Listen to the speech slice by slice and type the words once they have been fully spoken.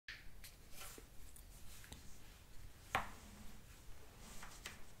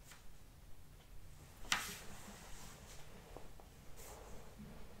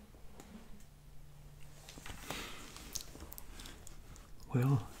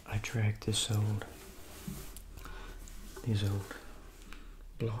Well, I dragged these old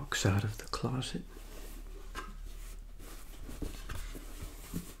blocks out of the closet.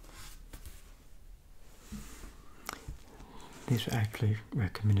 These are actually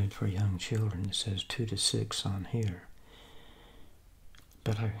recommended for young children. It says 2 to 6 on here.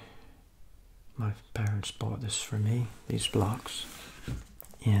 But my parents bought this for me, these blocks,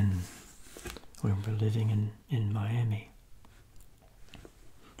 when we were living in Miami,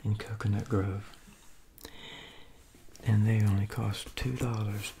 in Coconut Grove. And they only cost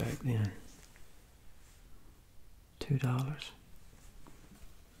 $2 back then. $2.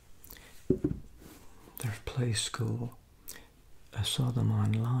 They're Play School. I saw them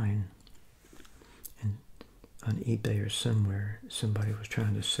online, and on eBay or somewhere, somebody was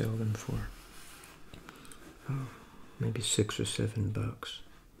trying to sell them for maybe $6 or $7.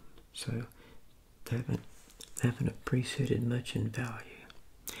 So they haven't appreciated much in value.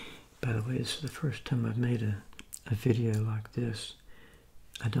 By the way, this is the first time I've made a video like this.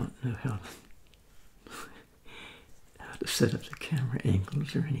 I don't know how to set up the camera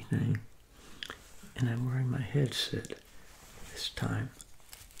angles or anything, and I'm wearing my headset this time.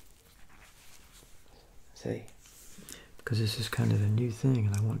 See, because this is kind of a new thing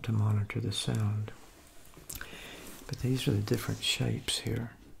and I want to monitor the sound. But these are the different shapes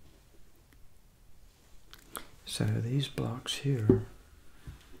here. So these blocks here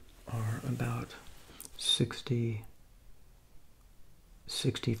are about 60,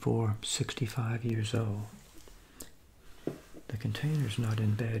 64, 65 years old. The container's not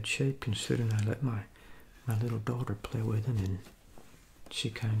in bad shape considering I let my little daughter play with them, and she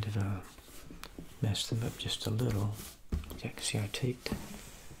kind of messed them up just a little. Yeah, see, I taped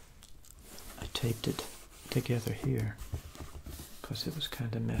it together here because it was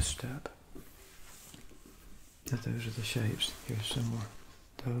kind of messed up. Now those are the shapes. Here's some more.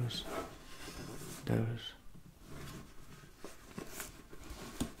 Those.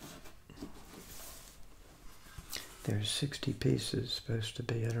 There's 60 pieces supposed to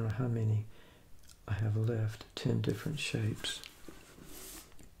be. I don't know how many I have left. 10 different shapes.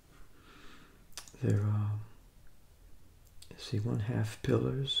 They're, see, 1/2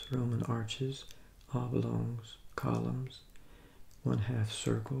 pillars, Roman arches, oblongs, columns, 1/2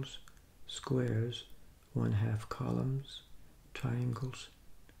 circles, squares, 1/2 columns, triangles,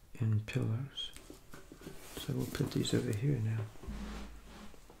 and pillars. So we'll put these over here now.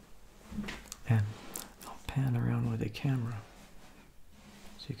 And I'll pan around with the camera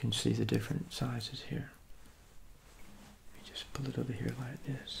so you can see the different sizes here. Let me just pull it over here like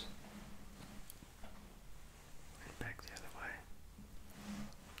this. And back the other way.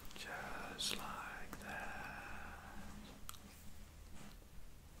 Just like that.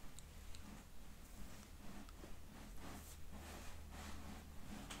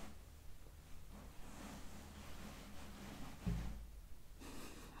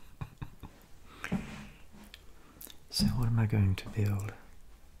 So what am I going to build?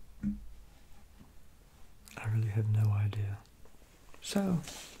 I really have no idea. So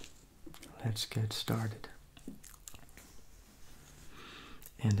let's get started.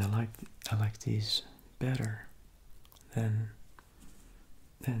 And I like these better than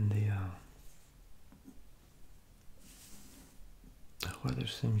the what are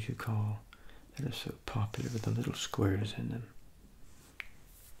those things you call that are so popular with the little squares in them?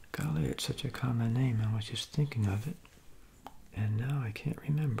 Golly, it's such a common name. I was just thinking of it, and now I can't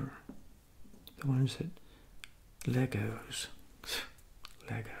remember. The ones that Legos.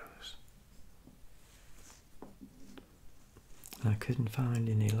 Legos. And I couldn't find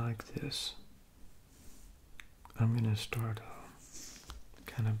any like this. I'm going to start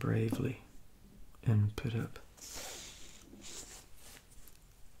kind of bravely and put up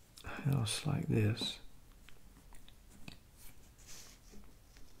a house like this.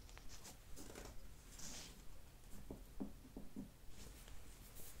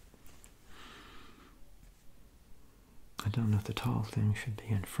 I don't know if the tall thing should be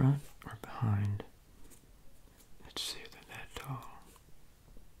in front or behind. Let's see if they're that tall.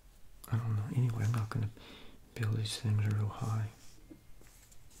 I don't know. Anyway, I'm not going to build these things real high.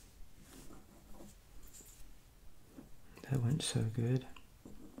 That went so good.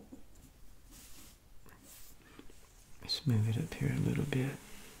 Let's move it up here a little bit.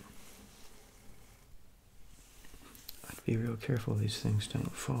 I'd be real careful these things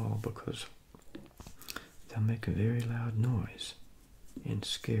don't fall because they'll make a very loud noise and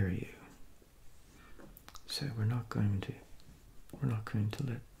scare you. So we're not going to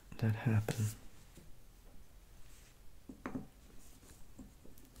let that happen.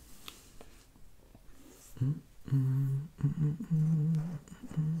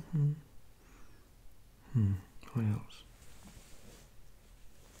 What else?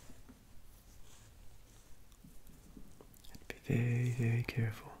 Be very, very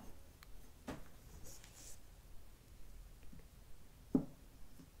careful. We're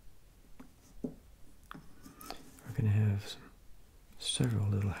going to have several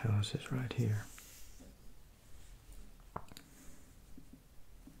little houses right here.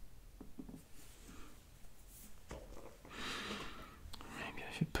 Maybe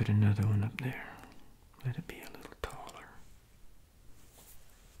I should put another one up there. Let it be a little taller.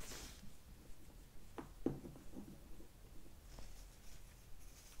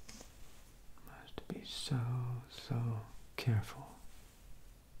 Must be so, so careful.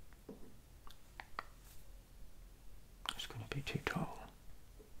 It's going to be too tall.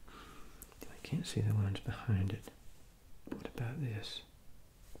 I can't see the ones behind it. What about this?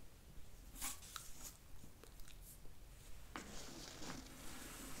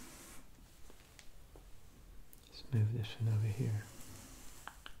 Let's move this one over here.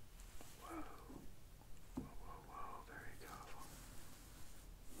 Whoa. Whoa, whoa, whoa. Very powerful.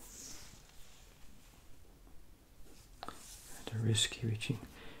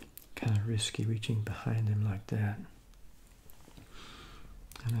 Kind of risky reaching behind them like that.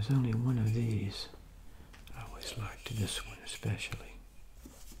 And there's only one of these. I always liked this one especially.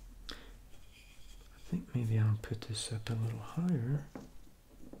 I think maybe I'll put this up a little higher.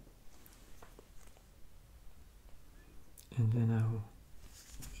 And then I'll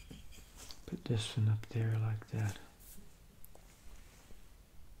put this one up there like that.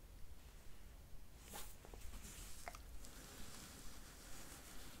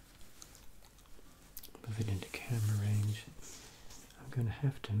 Move it into camera range. I'm going to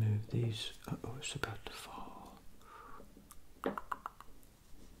have to move these. Uh-oh, it's about to fall.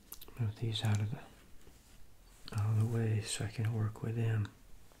 Move these out of the way so I can work with them.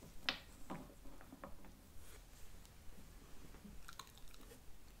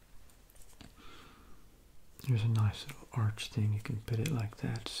 There's a nice little arch thing. You can put it like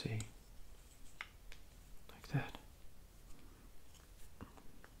that, see? Like that.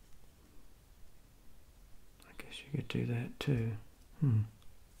 I guess you could do that too. What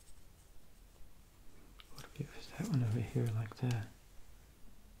if you put that one over here like that?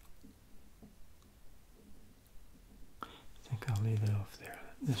 I think I'll leave it off there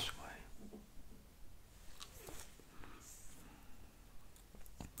this way.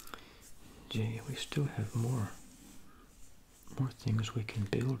 Gee, we still have more things we can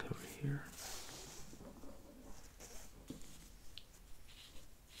build over here.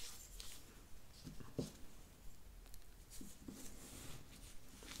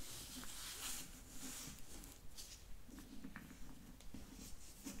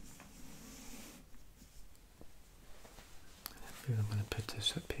 I'm going to put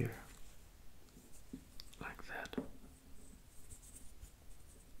this up here, like that.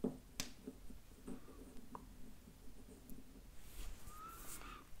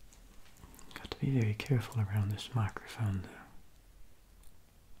 Got to be very careful around this microphone, though.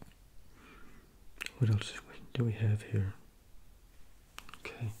 What else do we have here?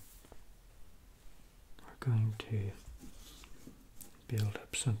 Okay. We're going to build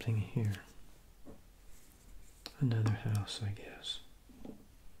up something here. Another house, I guess.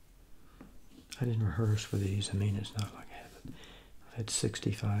 I didn't rehearse for these. I mean, it's not like I've had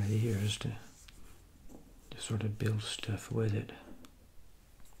 65 years to sort of build stuff with it.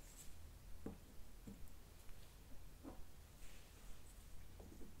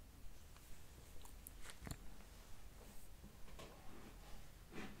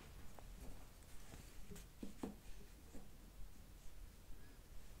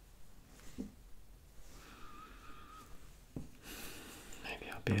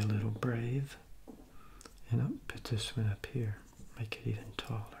 Be a little brave, and I'll put this one up here, make it even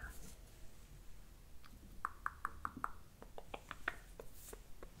taller.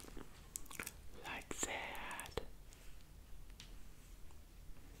 Like that.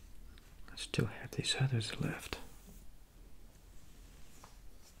 I still have these others left.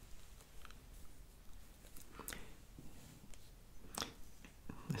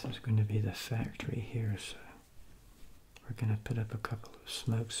 This is going to be the factory here, so we're going to put up a couple of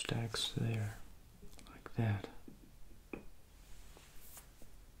smokestacks there, like that.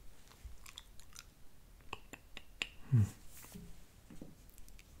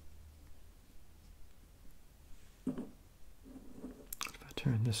 If I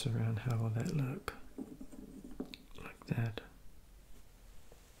turn this around, how will that look? Like that.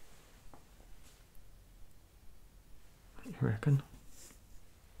 You reckon?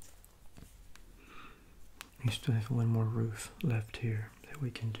 We still have one more roof left here that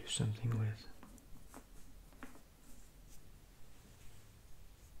we can do something with.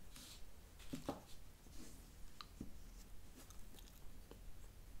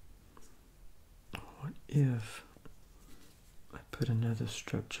 What if I put another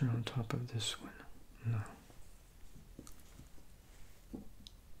structure on top of this one? No.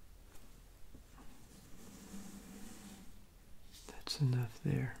 That's enough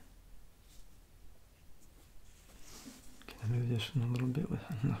there. Can I move this one a little bit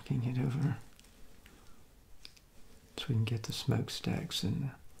without knocking it over? So we can get the smokestacks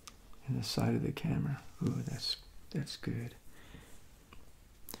in the side of the camera. Ooh, that's good.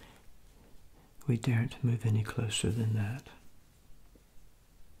 We daren't move any closer than that.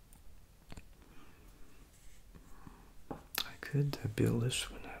 I could build this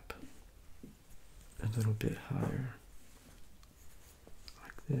one up a little bit higher,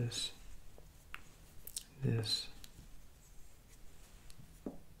 like this, this,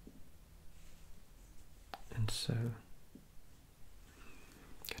 and so.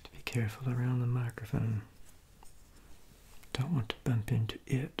 Got to be careful around the microphone. Don't want to bump into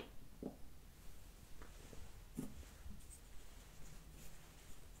it.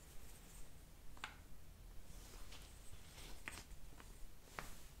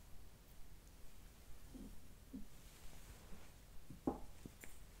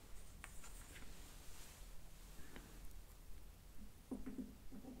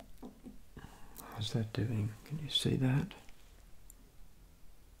 How's that doing? Can you see that?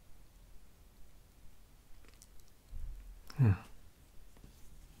 Yeah.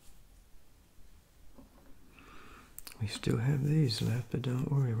 We still have these left, but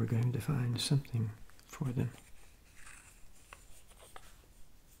don't worry, we're going to find something for them.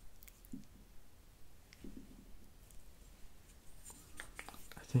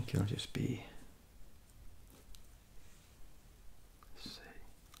 I think it'll just be, let's see.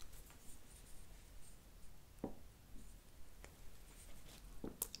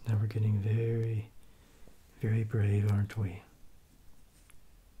 Now we're getting very, very brave, aren't we?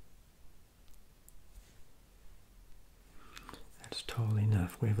 That's tall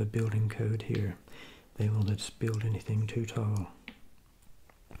enough. We have a building code here. They won't let us build anything too tall.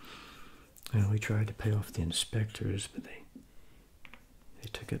 And we tried to pay off the inspectors, but they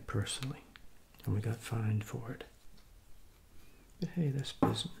took it personally, and we got fined for it. But hey, that's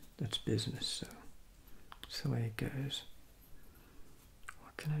business. That's business. So that's the way it goes.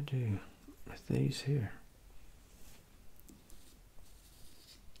 What can I do with these here?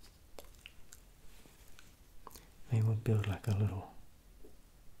 Maybe we'll build like a little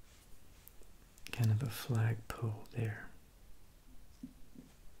kind of a flagpole there.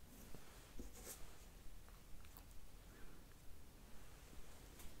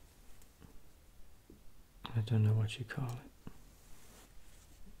 I don't know what you call it.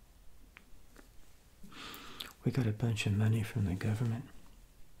 We got a bunch of money from the government.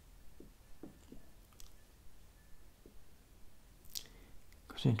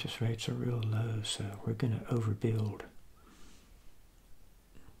 Because interest rates are real low, so we're going to overbuild.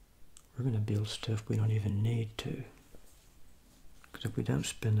 We're going to build stuff we don't even need to. Because if we don't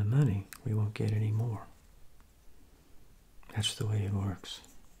spend the money, we won't get any more. That's the way it works.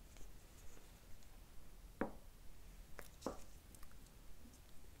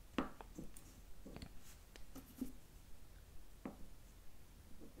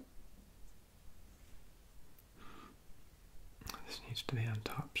 This needs to be on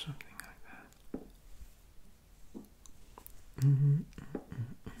top, something like that.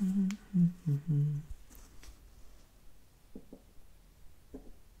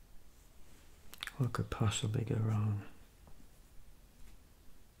 What could possibly go wrong?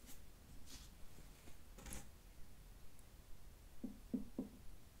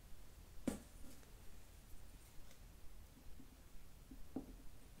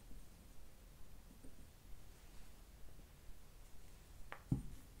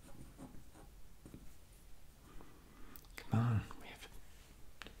 Come on, we have to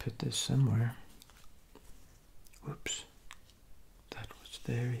put this somewhere. Whoops, that was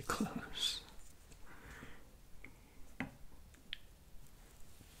very close.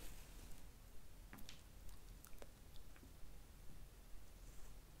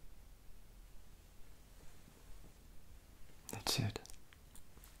 That's it.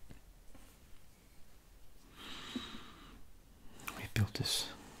 We built this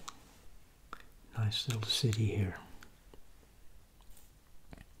nice little city here.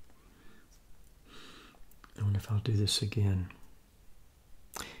 I wonder if I'll do this again.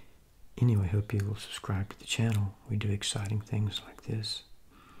 Anyway, I hope you will subscribe to the channel. We do exciting things like this.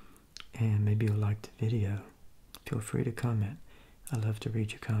 and maybe you'll like the video. Feel free to comment. I love to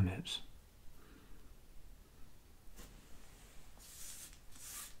read your comments.